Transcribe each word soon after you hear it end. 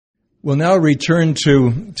We'll now return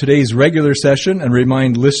to today's regular session and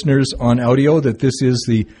remind listeners on audio that this is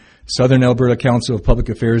the Southern Alberta Council of Public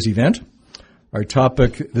Affairs event. Our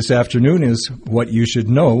topic this afternoon is what you should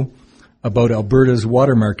know about Alberta's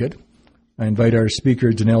water market. I invite our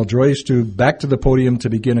speaker, Danielle Droitsch, back to the podium to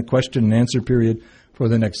begin a question and answer period for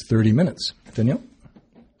the next 30 minutes. Danielle?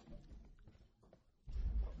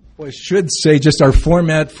 Well, I should say just our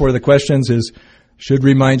format for the questions should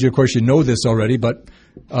remind you, of course you know this already, but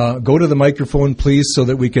go to the microphone, please, so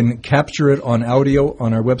that we can capture it on audio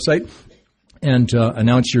on our website and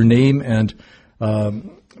announce your name and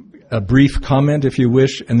a brief comment, if you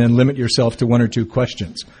wish, and then limit yourself to one or two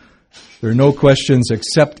questions. There are no questions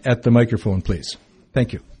except at the microphone, please.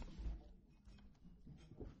 Thank you.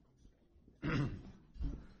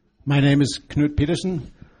 My name is Knut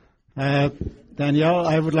Petersen. Danielle,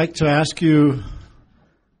 I would like to ask you,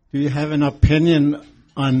 do you have an opinion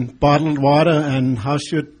on bottled water and how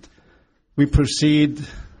should we proceed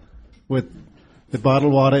with the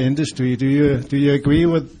bottled water industry? Do you agree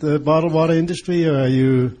with the bottled water industry, or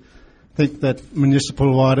you think that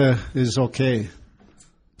municipal water is okay?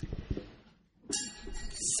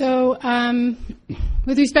 So,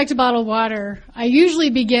 with respect to bottled water, I usually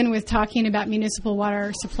begin with talking about municipal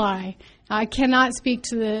water supply. I cannot speak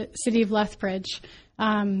to the city of Lethbridge,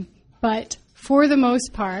 but for the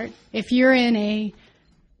most part, if you're in a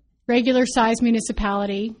regular-sized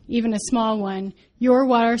municipality, even a small one, your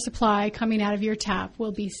water supply coming out of your tap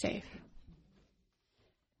will be safe.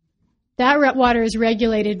 That water is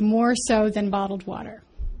regulated more so than bottled water.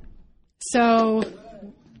 So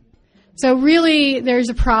really, there's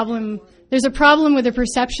a problem. There's a problem with the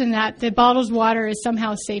perception that the bottled water is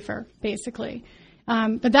somehow safer, basically.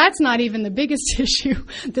 But that's not even the biggest issue.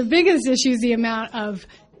 The biggest issue is the amount of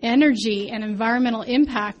energy and environmental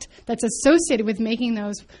impact that's associated with making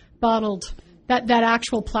those bottled, that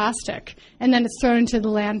actual plastic, and then it's thrown into the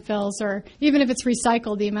landfills, or even if it's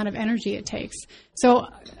recycled, the amount of energy it takes. So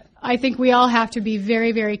I think we all have to be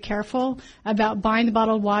very, very careful about buying the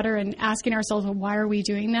bottled water and asking ourselves, well, why are we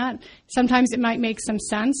doing that? Sometimes it might make some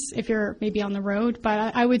sense if you're maybe on the road,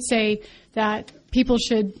 but I would say that people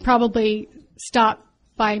should probably stop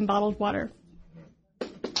buying bottled water.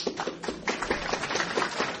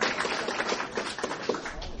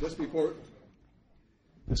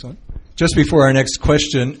 Just before our next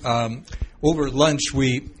question, over lunch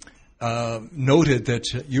we noted that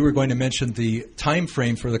you were going to mention the time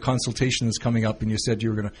frame for the consultation that's coming up, and you said you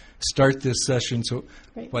were going to start this session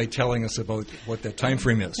by telling us about what that time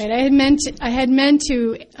frame is. Right. I had meant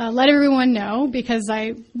to let everyone know, because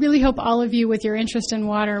I really hope all of you with your interest in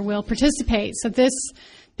water will participate. So this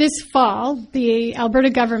fall, the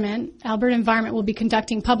Alberta government, Alberta Environment, will be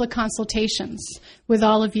conducting public consultations with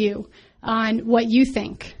all of you on what you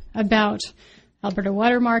think about Alberta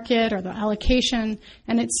water market or the allocation,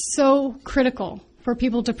 and it's so critical for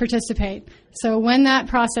people to participate. So when that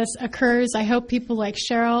process occurs, I hope people like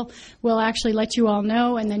Cheryl will actually let you all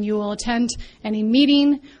know, and then you will attend any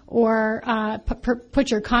meeting or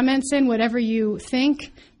put your comments in, whatever you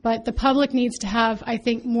think. But the public needs to have, I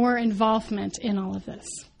think, more involvement in all of this.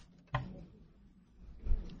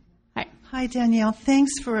 Hi, Danielle.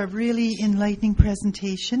 Thanks for a really enlightening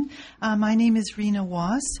presentation. My name is Rena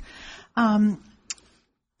Was.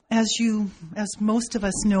 As most of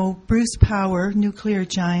us know, Bruce Power, nuclear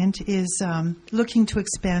giant, is looking to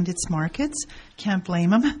expand its markets. Can't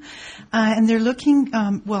blame them. And they're looking,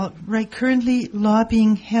 currently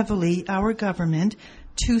lobbying heavily our government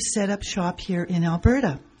to set up shop here in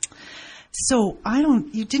Alberta. So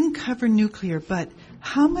you didn't cover nuclear, but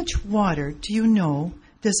how much water do you know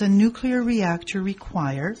does a nuclear reactor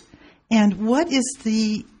require? And what is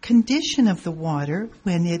the condition of the water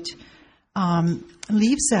when it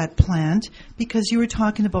leaves that plant? Because you were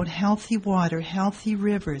talking about healthy water, healthy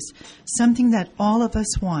rivers, something that all of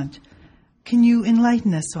us want. Can you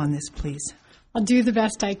enlighten us on this, please? I'll do the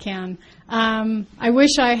best I can. I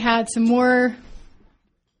wish I had some more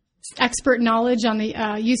expert knowledge on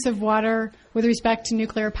the use of water with respect to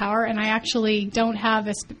nuclear power, and I actually don't have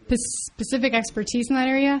a specific expertise in that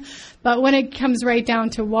area. But when it comes right down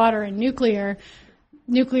to water and nuclear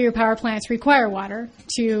power plants require water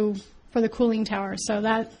for the cooling tower, so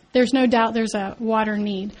that there's no doubt there's a water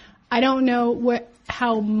need. I don't know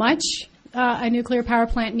how much a nuclear power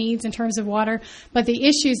plant needs in terms of water, but the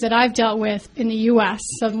issues that I've dealt with in the U.S.,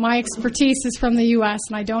 so my expertise is from the U.S.,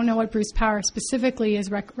 and I don't know what Bruce Power specifically is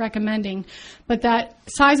recommending, but that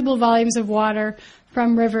sizable volumes of water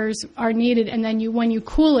from rivers are needed, and then when you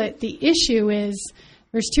cool it, the issue is,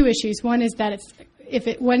 there's two issues. One is that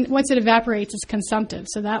once it evaporates, it's consumptive,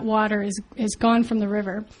 so that water is gone from the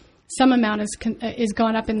river. some amount is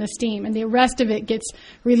gone up in the steam, and the rest of it gets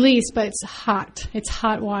released, but it's hot. It's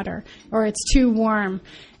hot water, or it's too warm.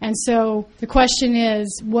 And so the question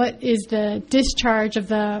is, what is the discharge of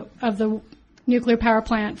the nuclear power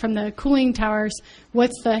plant from the cooling towers?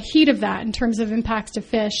 What's the heat of that in terms of impacts to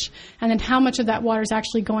fish? And then how much of that water is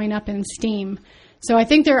actually going up in steam? So I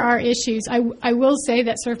think there are issues. I will say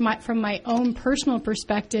that sort of from my own personal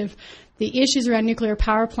perspective, the issues around nuclear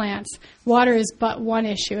power plants, water is but one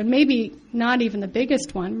issue, and maybe not even the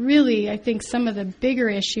biggest one. Really, I think some of the bigger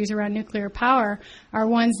issues around nuclear power are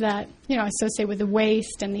ones that, associate with the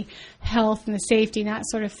waste and the health and the safety and that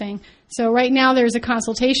sort of thing. So right now there's a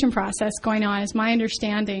consultation process going on, is my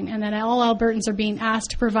understanding, and that all Albertans are being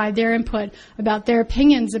asked to provide their input about their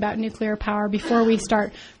opinions about nuclear power before we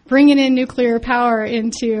start bringing in nuclear power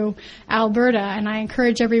into Alberta, and I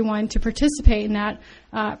encourage everyone to participate in that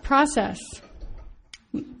process.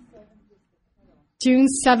 June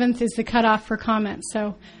 7th is the cutoff for comments,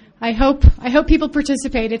 so I hope people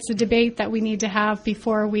participate. It's a debate that we need to have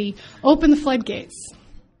before we open the floodgates.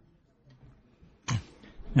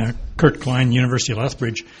 Kurt Klein, University of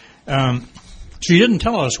Lethbridge. So you didn't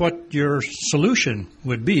tell us what your solution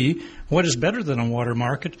would be. What is better than a water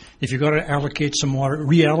market if you've got to allocate some water,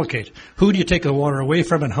 reallocate? Who do you take the water away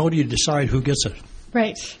from, and how do you decide who gets it?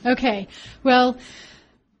 Right. Okay. Well,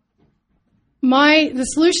 the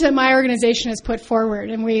solution that my organization has put forward,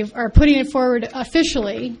 and we are putting it forward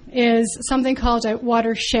officially, is something called a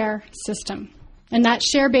water share system. And that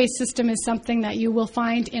share-based system is something that you will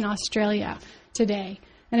find in Australia today.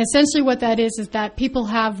 And essentially what that is that people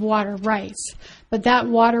have water rights, but that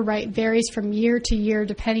water right varies from year to year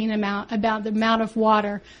depending about the amount of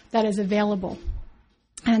water that is available.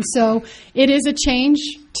 And so it is a change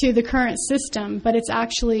to the current system, but it's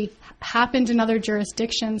actually happened in other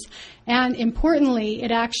jurisdictions. And importantly,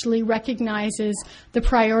 it actually recognizes the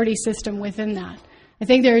priority system within that. I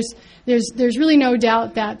think there's really no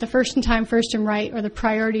doubt that the first in time, first in right, or the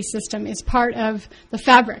priority system is part of the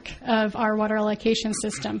fabric of our water allocation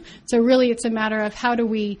system. So really it's a matter of how do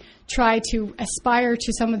we try to aspire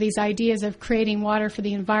to some of these ideas of creating water for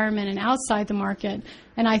the environment and outside the market.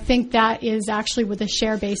 And I think that is actually with a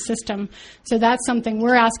share-based system. So that's something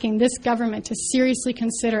we're asking this government to seriously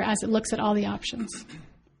consider as it looks at all the options.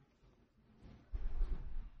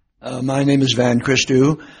 My name is Van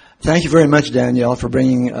Christou. Thank you very much, Danielle, for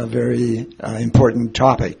bringing a very important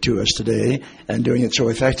topic to us today and doing it so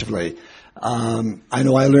effectively. I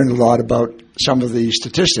know I learned a lot about some of the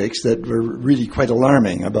statistics that were really quite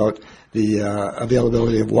alarming about the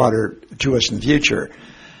availability of water to us in the future.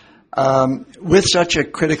 With such a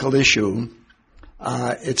critical issue,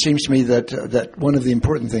 it seems to me that one of the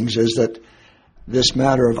important things is that this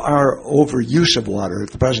matter of our overuse of water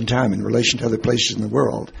at the present time in relation to other places in the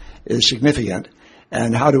world is significant.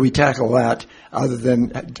 And how do we tackle that other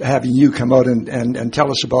than having you come out and tell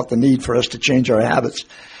us about the need for us to change our habits?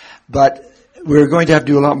 But we're going to have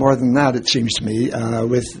to do a lot more than that, it seems to me,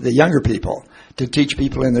 with the younger people, to teach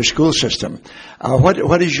people in their school system.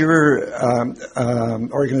 What is your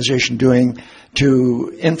organization doing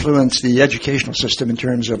to influence the educational system in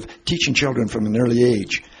terms of teaching children from an early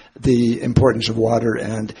age the importance of water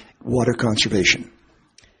and water conservation?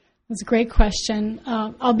 That's a great question.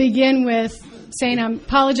 I'll begin with saying I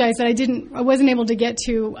apologize that I wasn't able to get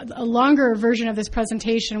to a longer version of this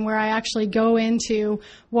presentation where I actually go into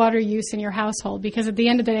water use in your household, because at the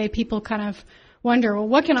end of the day, people kind of wonder, well,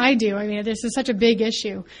 what can I do? I mean, this is such a big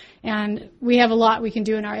issue, and we have a lot we can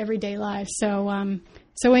do in our everyday lives. So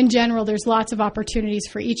in general, there's lots of opportunities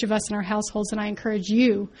for each of us in our households, and I encourage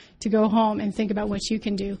you to go home and think about what you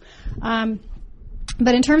can do.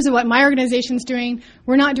 But in terms of what my organization's doing,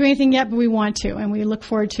 we're not doing anything yet, but we want to, and we look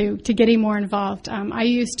forward to getting more involved. I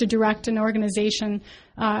used to direct an organization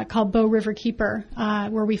called Bow River Keeper,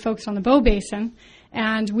 where we focused on the Bow Basin,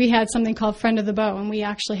 and we had something called Friend of the Bow, and we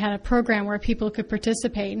actually had a program where people could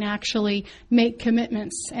participate and actually make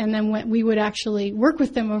commitments, and then we would actually work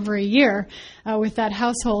with them over a year with that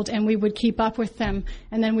household, and we would keep up with them,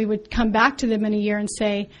 and then we would come back to them in a year and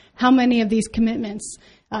say, how many of these commitments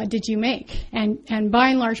did you make? And by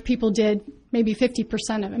and large, people did maybe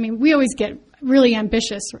 50% of it. I mean, we always get really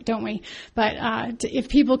ambitious, don't we? But if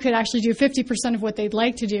people could actually do 50% of what they'd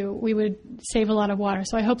like to do, we would save a lot of water.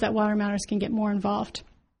 So I hope that Water Matters can get more involved.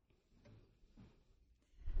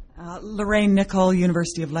 Lorraine Nicol,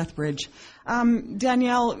 University of Lethbridge.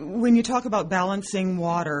 Danielle, when you talk about balancing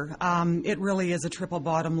water, it really is a triple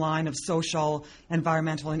bottom line of social,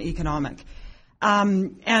 environmental, and economic.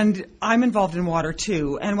 And I'm involved in water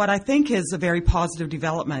too. And what I think is a very positive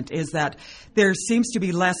development is that there seems to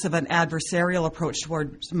be less of an adversarial approach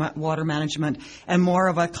towards water management and more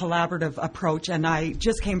of a collaborative approach. And I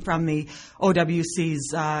just came from the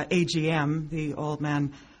OWC's AGM, the Old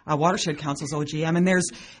Man Watershed Council's OGM, and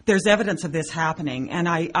there's evidence of this happening, and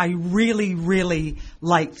I really, really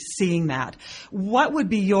like seeing that. What would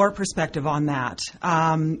be your perspective on that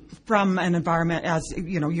from an environment, as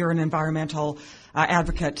you know, you're an environmental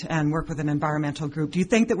advocate and work with an environmental group. Do you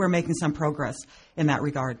think that we're making some progress in that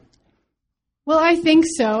regard? Well, I think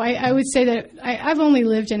so. I would say that I've only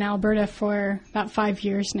lived in Alberta for about 5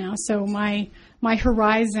 years now, so my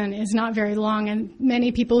horizon is not very long, and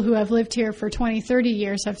many people who have lived here for 20, 30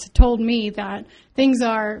 years have told me that things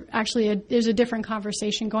are actually, there's a different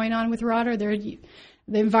conversation going on with water. The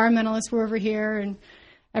environmentalists were over here, and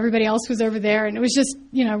everybody else was over there, and it was just,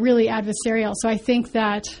 really adversarial. So I think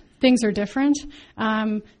that things are different.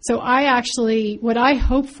 So what I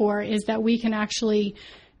hope for is that we can actually,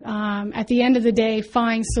 at the end of the day,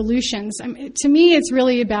 find solutions. To me, it's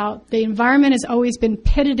really about the environment has always been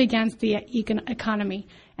pitted against the economy.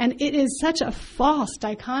 And it is such a false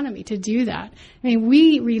dichotomy to do that.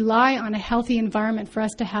 We rely on a healthy environment for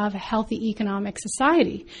us to have a healthy economic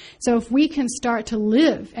society. So if we can start to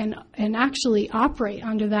live and actually operate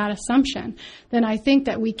under that assumption, then I think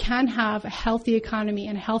that we can have a healthy economy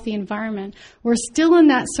and a healthy environment. We're still in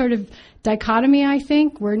that sort of dichotomy, I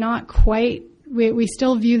think. We're not quite... We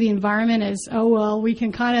still view the environment as, we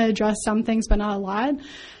can kind of address some things, but not a lot.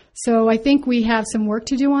 So I think we have some work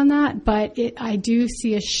to do on that, but I do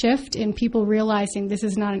see a shift in people realizing this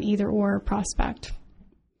is not an either-or prospect.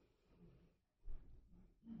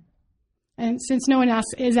 And since no one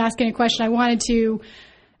is asking a question, I wanted to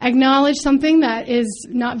acknowledge something that is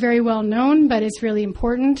not very well known, but it's really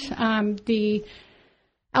important. The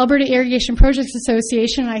Alberta Irrigation Projects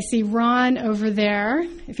Association, I see Ron over there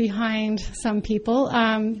behind some people.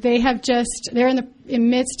 They're in the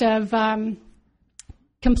midst of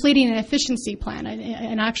completing an efficiency plan,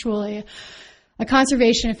 a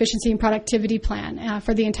conservation efficiency and productivity plan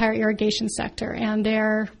for the entire irrigation sector. And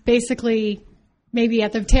they're basically maybe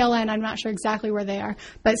at the tail end, I'm not sure exactly where they are,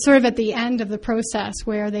 but sort of at the end of the process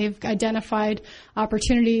where they've identified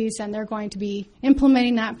opportunities and they're going to be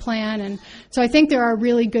implementing that plan. And so I think there are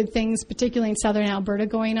really good things, particularly in southern Alberta,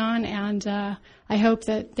 going on, and I hope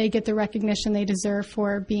that they get the recognition they deserve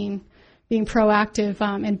for being proactive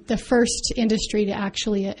and the first industry to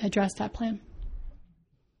actually address that plan.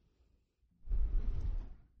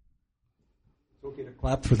 It's okay to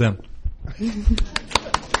clap for them.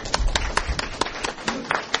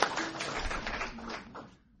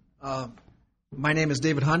 My name is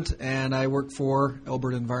David Hunt, and I work for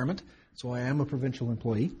Alberta Environment, so I am a provincial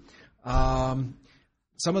employee. Some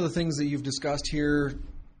of the things that you've discussed here,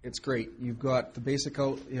 it's great. You've got the basic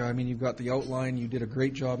you've got the outline. You did a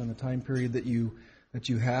great job in the time period that you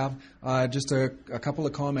have. Just a couple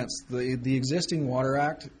of comments. The existing Water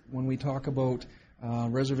Act, when we talk about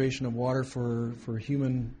reservation of water for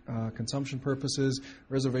human consumption purposes,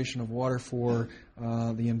 reservation of water for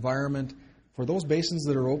the environment, for those basins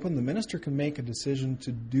that are open, the minister can make a decision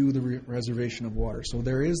to do the reservation of water. So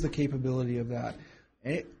there is the capability of that.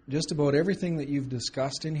 Just about everything that you've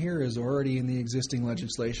discussed in here is already in the existing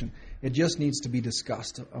legislation. It just needs to be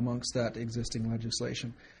discussed amongst that existing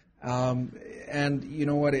legislation. And you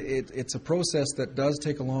know what? It's a process that does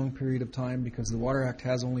take a long period of time because the Water Act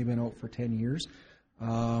has only been out for 10 years.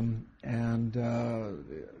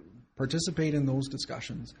 Participate in those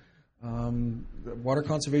discussions. Water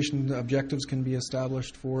conservation objectives can be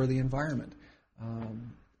established for the environment.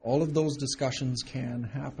 All of those discussions can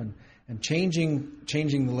happen. And changing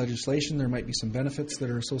the legislation, there might be some benefits that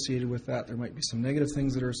are associated with that. There might be some negative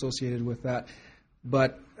things that are associated with that.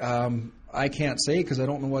 But I can't say because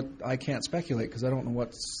I can't speculate because I don't know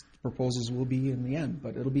what proposals will be in the end.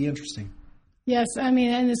 But it'll be interesting. Yes, and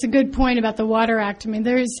it's a good point about the Water Act.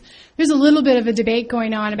 There's a little bit of a debate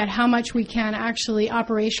going on about how much we can actually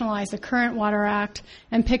operationalize the current Water Act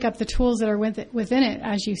and pick up the tools that are within it,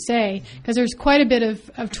 as you say, because there's quite a bit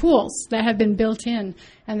of tools that have been built in,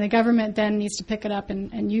 and the government then needs to pick it up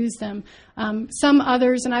and use them. Some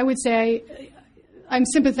others, and I would say I'm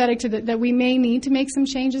sympathetic to that we may need to make some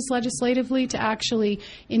changes legislatively to actually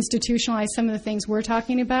institutionalize some of the things we're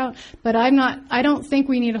talking about. But I don't think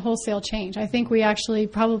we need a wholesale change. I think we actually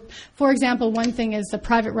probably, for example, one thing is the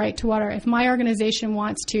private right to water. If my organization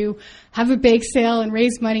wants to have a bake sale and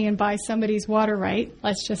raise money and buy somebody's water right,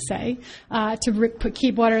 let's just say, to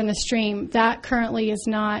keep water in the stream, that currently is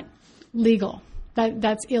not legal.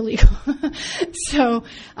 that's illegal. So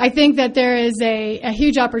I think that there is a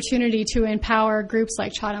huge opportunity to empower groups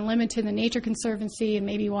like Chott Unlimited, the Nature Conservancy, and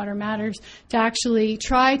maybe Water Matters to actually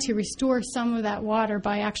try to restore some of that water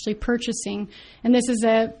by actually purchasing. And this is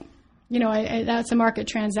that's a market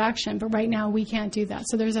transaction, but right now we can't do that.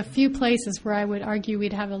 So there's a few places where I would argue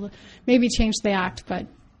we'd have maybe change the act, but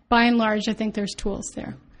by and large, I think there's tools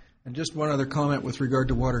there. And just one other comment with regard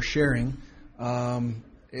to water sharing.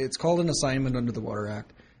 It's called an assignment under the Water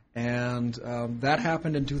Act, and that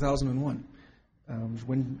happened in 2001.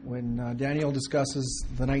 When Danielle discusses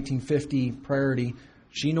the 1950 priority,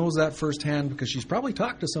 she knows that firsthand because she's probably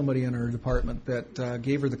talked to somebody in her department that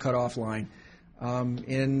gave her the cutoff line.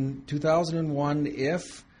 In 2001,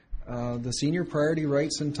 if the senior priority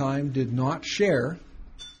rights in time did not share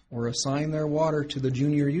or assign their water to the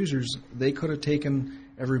junior users, they could have taken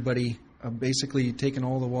everybody, basically taken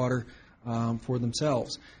all the water for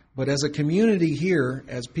themselves. But as a community here,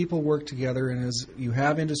 as people work together and as you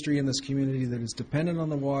have industry in this community that is dependent on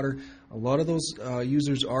the water, a lot of those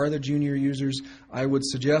users are the junior users. I would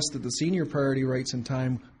suggest that the senior priority rights in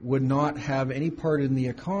time would not have any part in the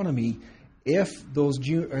economy if those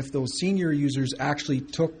senior users actually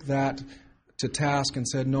took that to task and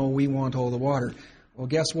said, no, we want all the water. Well,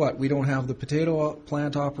 guess what? We don't have the potato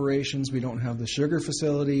plant operations. We don't have the sugar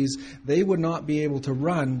facilities. They would not be able to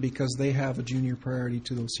run because they have a junior priority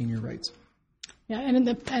to those senior rights. Yeah, and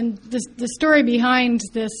the story behind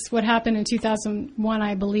this, what happened in 2001,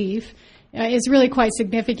 I believe, is really quite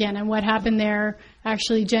significant. And what happened there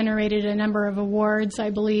actually generated a number of awards, I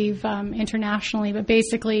believe, internationally. But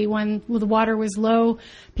basically, when the water was low,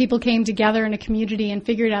 people came together in a community and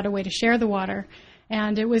figured out a way to share the water.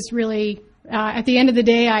 And it was really... at the end of the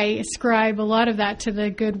day, I ascribe a lot of that to the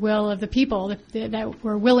goodwill of the people that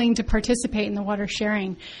were willing to participate in the water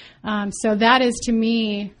sharing. So that is, to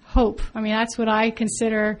me, hope. I mean, that's what I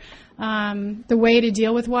consider the way to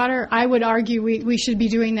deal with water. I would argue we should be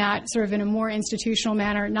doing that sort of in a more institutional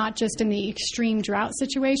manner, not just in the extreme drought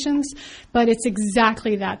situations, but it's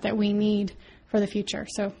exactly that we need for the future.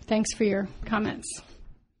 So thanks for your comments.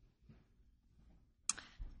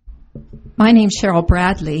 My name's Cheryl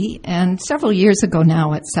Bradley, and several years ago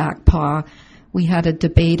now at SACPA, we had a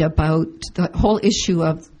debate about the whole issue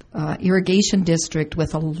of irrigation district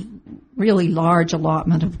with a really large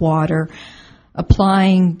allotment of water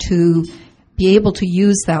applying to be able to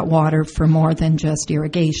use that water for more than just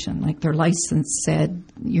irrigation. Like their license said,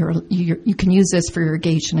 you can use this for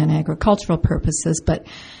irrigation and agricultural purposes, but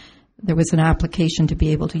there was an application to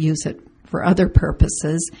be able to use it for other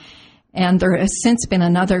purposes. And there has since been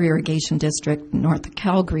another irrigation district north of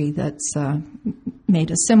Calgary that's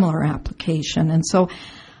made a similar application. And so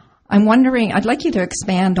I'm wondering, I'd like you to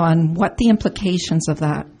expand on what the implications of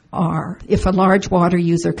that are. If a large water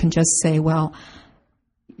user can just say, well,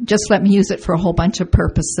 just let me use it for a whole bunch of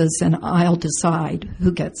purposes and I'll decide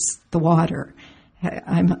who gets the water.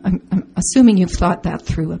 I'm assuming you've thought that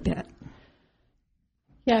through a bit.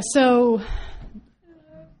 Yeah, so...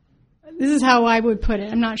 this is how I would put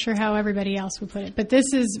it. I'm not sure how everybody else would put it. But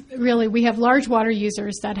this is really, we have large water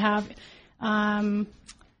users that have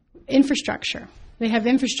infrastructure. They have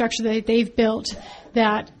infrastructure that they've built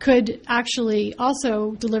that could actually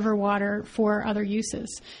also deliver water for other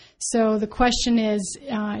uses. So the question is,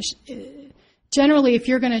 generally, if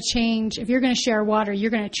you're going to share water,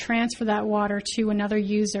 you're going to transfer that water to another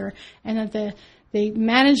user, and that the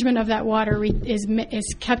management of that water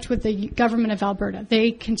is kept with the government of Alberta.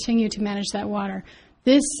 They continue to manage that water.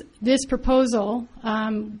 This proposal,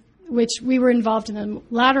 which we were involved in the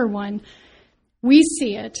latter one, we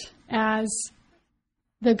see it as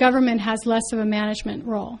the government has less of a management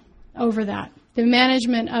role over that. The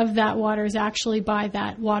management of that water is actually by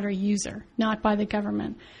that water user, not by the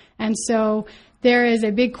government. And so there is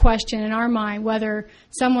a big question in our mind whether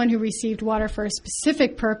someone who received water for a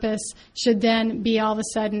specific purpose should then be all of a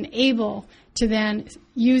sudden able to then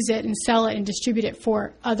use it and sell it and distribute it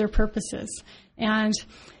for other purposes. And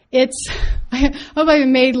I hope I've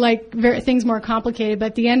made things more complicated, but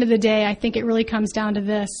at the end of the day, I think it really comes down to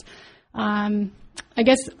this. I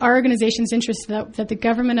guess our organization's interested that the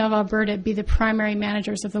government of Alberta be the primary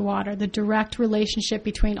managers of the water, the direct relationship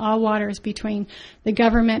between all waters, between the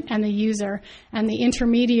government and the user. And the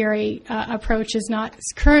intermediary approach is not,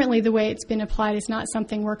 currently the way it's been applied, is not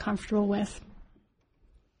something we're comfortable with.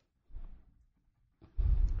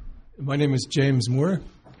 My name is James Moore.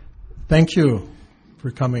 Thank you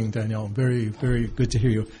for coming, Danielle. Very, very good to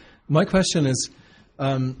hear you. My question is,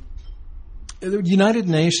 the United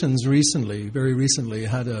Nations very recently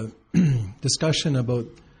had a discussion about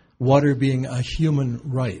water being a human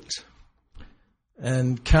right.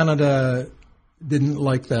 And Canada didn't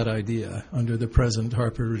like that idea under the present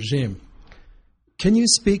Harper regime. Can you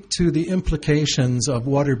speak to the implications of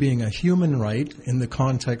water being a human right in the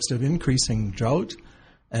context of increasing drought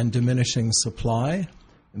and diminishing supply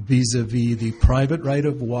vis-a-vis the private right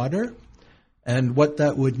of water, and what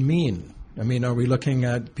that would mean? I mean, are we looking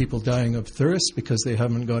at people dying of thirst because they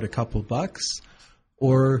haven't got a couple bucks?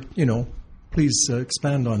 Or, please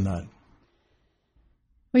expand on that.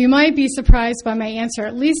 Well, you might be surprised by my answer,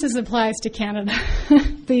 at least as it applies to Canada.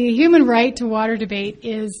 The human right to water debate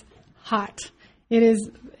is hot. It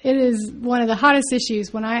is one of the hottest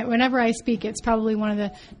issues. Whenever I speak, it's probably one of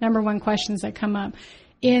the number one questions that come up.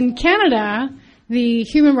 In Canada, the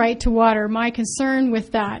human right to water, my concern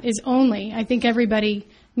with that is only, I think everybody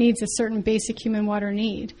needs a certain basic human water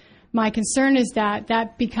need. My concern is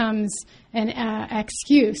that becomes an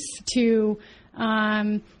excuse to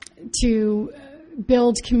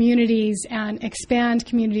build communities and expand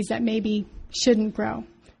communities that maybe shouldn't grow.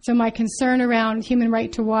 So my concern around human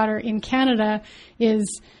right to water in Canada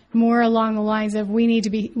is more along the lines of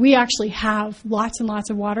we actually have lots and lots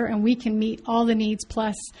of water, and we can meet all the needs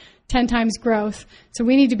plus 10 times growth. So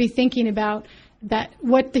we need to be thinking about that,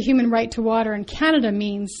 what the human right to water in Canada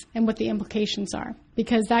means and what the implications are,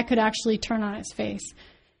 because that could actually turn on its face.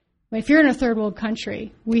 If you're in a third world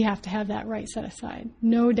country, we have to have that right set aside.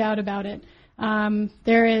 No doubt about it.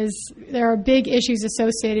 There are big issues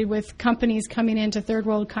associated with companies coming into third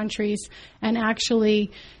world countries and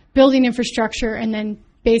actually building infrastructure and then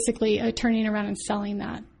basically turning around and selling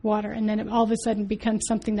that water, and then it all of a sudden becomes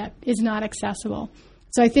something that is not accessible.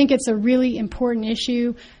 So I think it's a really important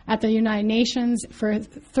issue at the United Nations for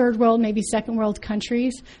third world, maybe second world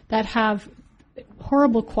countries that have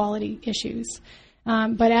horrible quality issues.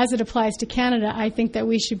 But as it applies to Canada, I think that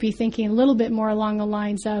we should be thinking a little bit more along the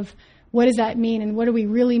lines of what does that mean and what do we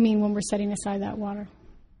really mean when we're setting aside that water?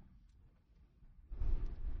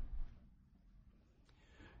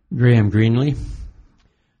 Graham Greenlee.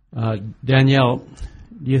 Danielle,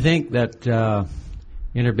 do you think that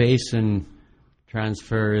interbasin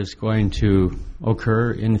transfer is going to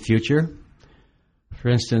occur in the future? For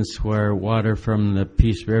instance, where water from the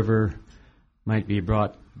Peace River might be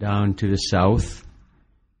brought down to the south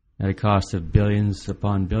at a cost of billions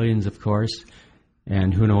upon billions, of course,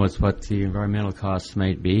 and who knows what the environmental costs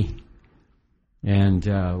might be. And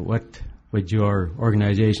what would your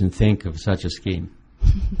organization think of such a scheme?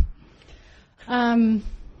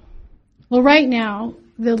 Well, right now,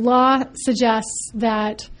 the law suggests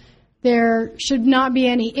that there should not be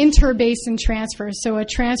any interbasin transfers, so a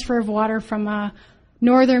transfer of water from a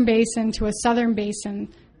northern basin to a southern basin.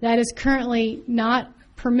 That is currently not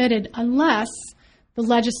permitted unless the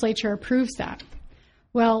legislature approves that.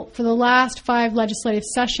 Well, for the last 5 legislative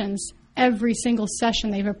sessions, every single session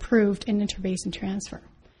they've approved an interbasin transfer.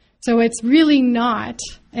 So it's really not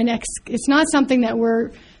it's not something that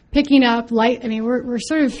we're picking up light. I mean, we're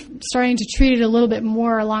sort of starting to treat it a little bit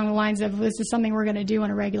more along the lines of this is something we're going to do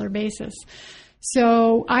on a regular basis.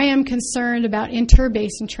 So I am concerned about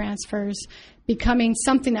interbasin transfers becoming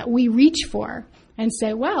something that we reach for and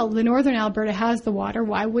say, well, the northern Alberta has the water.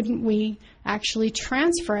 Why wouldn't we actually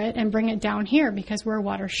transfer it and bring it down here because we're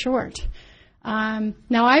water short?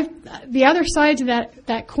 Now, the other side to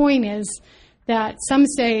that coin is that some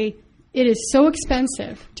say it is so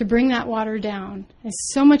expensive to bring that water down. There's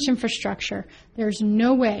so much infrastructure. There's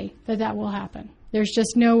no way that will happen. There's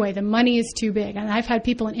just no way. The money is too big. And I've had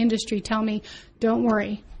people in industry tell me, don't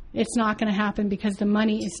worry, it's not going to happen because the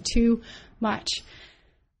money is too much.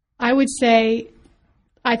 I would say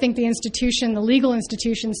I think the legal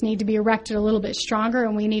institutions need to be erected a little bit stronger,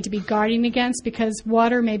 and we need to be guarding against, because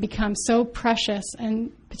water may become so precious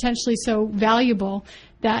and potentially so valuable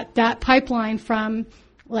that pipeline from,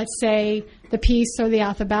 let's say, the Peace or the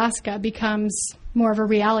Athabasca becomes more of a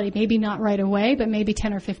reality. Maybe not right away, but maybe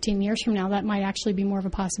 10 or 15 years from now, that might actually be more of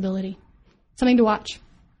a possibility. Something to watch.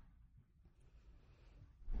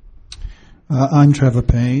 I'm Trevor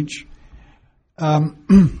Page.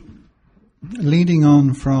 Leading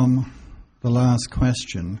on from the last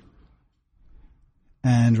question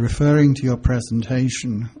and referring to your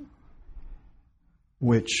presentation,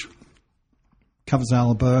 which covers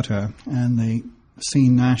Alberta and the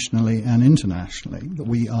scene nationally and internationally, that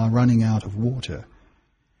we are running out of water.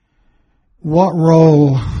 What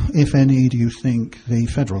role, if any, do you think the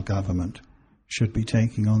federal government should be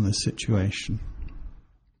taking on this situation?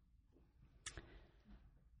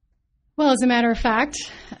 Well, as a matter of fact,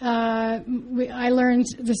 I learned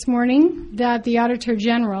this morning that the Auditor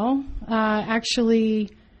General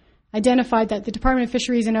actually identified that the Department of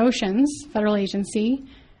Fisheries and Oceans, federal agency,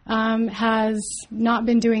 has not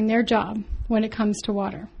been doing their job when it comes to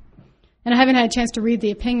water. and I haven't had a chance to read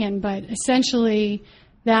the opinion, but essentially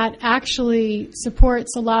that actually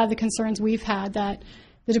supports a lot of the concerns we've had that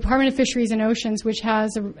the Department of Fisheries and Oceans, which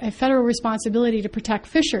has a federal responsibility to protect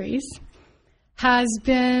fisheries, has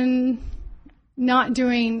been not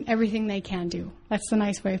doing everything they can do. That's the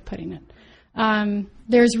nice way of putting it.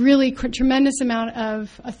 There's really tremendous amount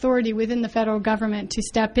of authority within the federal government to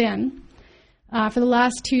step in. For the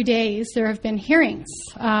last 2 days, there have been hearings,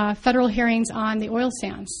 federal hearings on the oil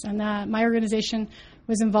sands, and my organization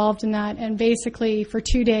was involved in that. And basically, for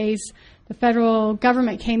 2 days, the federal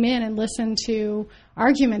government came in and listened to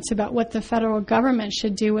arguments about what the federal government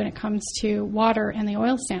should do when it comes to water and the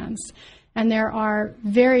oil sands. And there are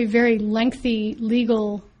very, very lengthy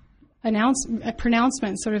legal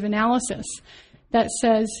pronouncements, sort of analysis, that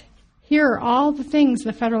says, here are all the things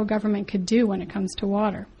the federal government could do when it comes to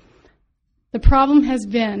water. The problem has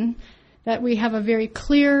been that we have a very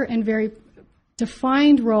clear and very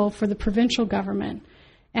defined role for the provincial government.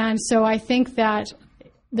 And so I think that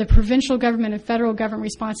the provincial government and federal government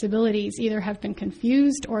responsibilities either have been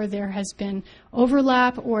confused, or there has been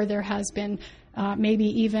overlap, or there has been maybe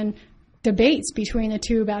even debates between the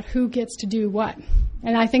two about who gets to do what.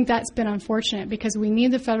 And I think that's been unfortunate, because we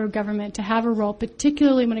need the federal government to have a role,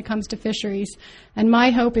 particularly when it comes to fisheries. And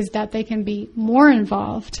my hope is that they can be more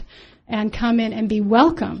involved and come in and be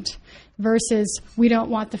welcomed, versus we don't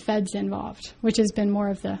want the feds involved, which has been more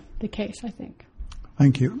of the case, I think.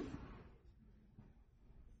 Thank you.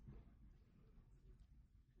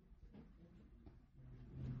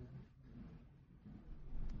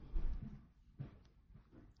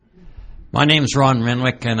 My name's Ron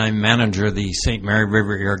Renwick, and I'm manager of the St. Mary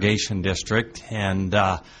River Irrigation District. And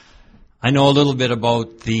I know a little bit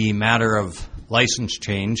about the matter of license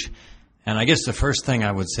change. And I guess the first thing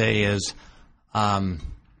I would say is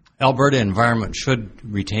Alberta Environment should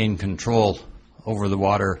retain control over the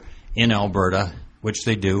water in Alberta, which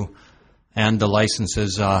they do, and the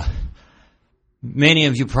licenses. Many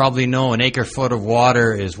of you probably know an acre-foot of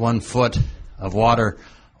water is 1 foot of water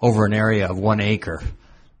over an area of 1 acre.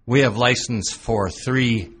 We have license for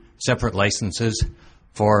 3 separate licenses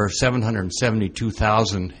for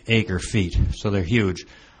 772,000 acre feet, so they're huge.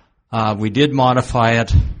 We did modify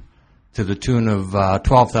it to the tune of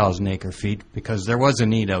 12,000 acre feet, because there was a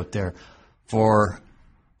need out there for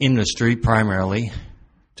industry primarily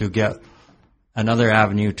to get another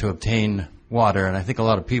avenue to obtain water. And I think a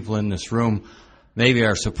lot of people in this room maybe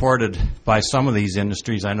are supported by some of these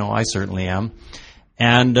industries. I know I certainly am.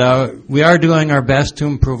 And we are doing our best to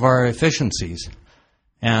improve our efficiencies.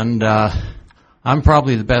 And I'm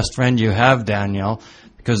probably the best friend you have, Danielle,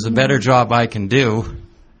 because the better job I can do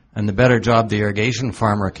and the better job the irrigation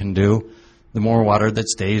farmer can do, the more water that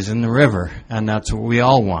stays in the river. And that's what we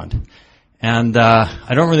all want. And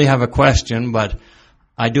I don't really have a question, but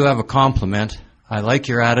I do have a compliment. I like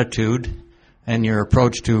your attitude and your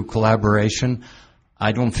approach to collaboration.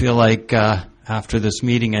 I don't feel like after this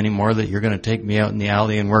meeting anymore that you're going to take me out in the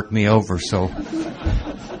alley and work me over. So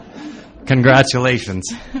congratulations.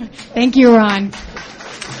 Thank you, Ron.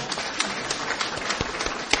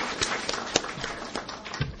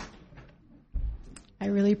 I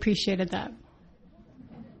really appreciated that.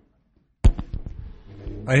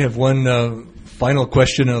 I have one final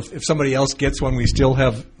question. If somebody else gets one, we still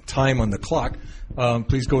have time on the clock.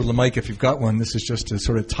 Please go to the mic if you've got one. This is just to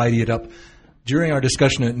sort of tidy it up. During our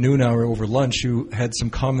discussion at noon hour over lunch, you had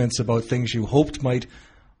some comments about things you hoped might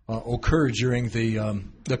occur during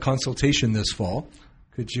the consultation this fall.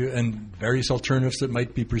 Could you, and various alternatives that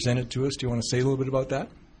might be presented to us. Do you want to say a little bit about that?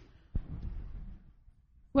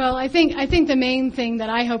 Well, I think the main thing that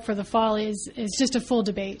I hope for the fall is just a full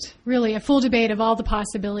debate, really a full debate of all the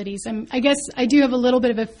possibilities. And I guess I do have a little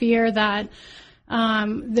bit of a fear that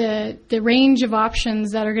the range of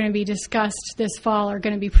options that are going to be discussed this fall are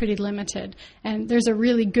going to be pretty limited. And there's a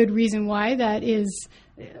really good reason why that is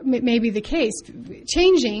maybe the case.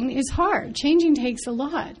 Changing is hard. Changing takes a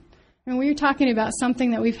lot. And when you're talking about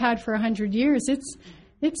something that we've had for 100 years,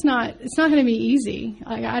 it's not going to be easy.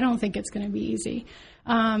 I don't think it's going to be easy.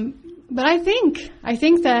 But I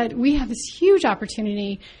think that we have this huge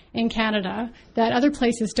opportunity in Canada that other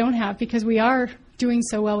places don't have, because we are doing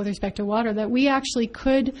so well with respect to water, that we actually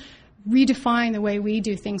could redefine the way we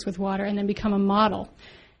do things with water and then become a model.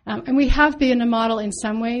 And we have been a model in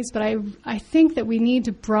some ways, but I think that we need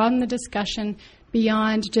to broaden the discussion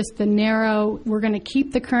beyond just the narrow, we're going to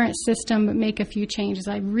keep the current system but make a few changes.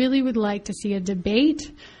 I really would like to see a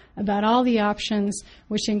debate about all the options,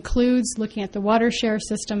 which includes looking at the water share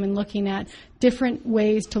system and looking at different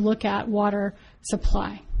ways to look at water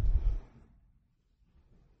supply.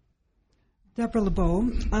 Deborah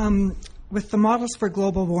LeBeau. with the models for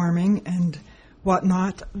global warming and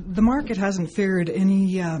whatnot, the market hasn't fared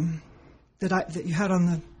any that you had on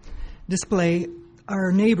the display.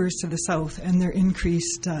 Our neighbors to the south and their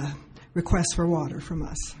increased requests for water from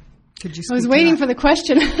us. Could you? I was waiting for the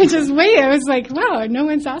question. I just waited. I was like, wow, no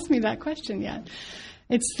one's asked me that question yet.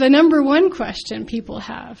 It's the number one question people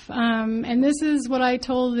have, and this is what I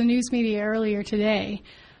told the news media earlier today.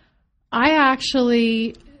 I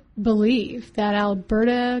actually believe that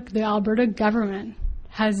the Alberta government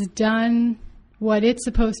has done what it's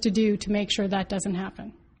supposed to do to make sure that doesn't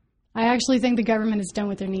happen. I actually think the government has done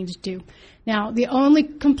what they need to do. Now, the only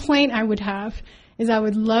complaint I would have is I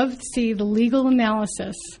would love to see the legal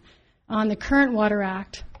analysis on the current Water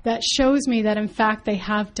Act that shows me that, in fact, they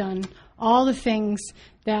have done all the things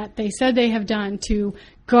that they said they have done to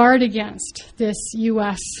guard against this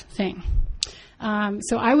U.S. thing.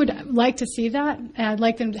 So I would like to see that, and I'd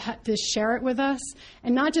like them to share it with us,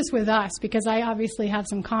 and not just with us, because I obviously have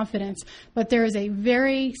some confidence, but there is a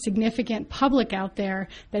very significant public out there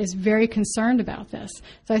that is very concerned about this.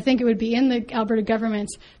 So I think it would be in the Alberta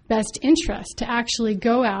government's best interest to actually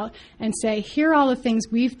go out and say, here are all the things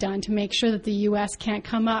we've done to make sure that the U.S. can't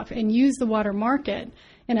come up and use the water market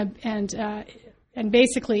and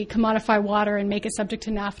basically commodify water and make it subject to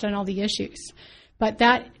NAFTA and all the issues. But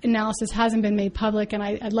that analysis hasn't been made public, and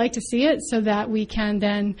I'd like to see it so that we can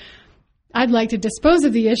then, I'd like to dispose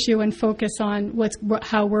of the issue and focus on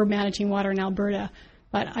how we're managing water in Alberta.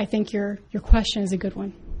 But I think your question is a good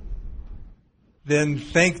one. Then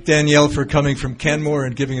thank Danielle for coming from Canmore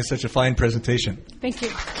and giving us such a fine presentation. Thank you.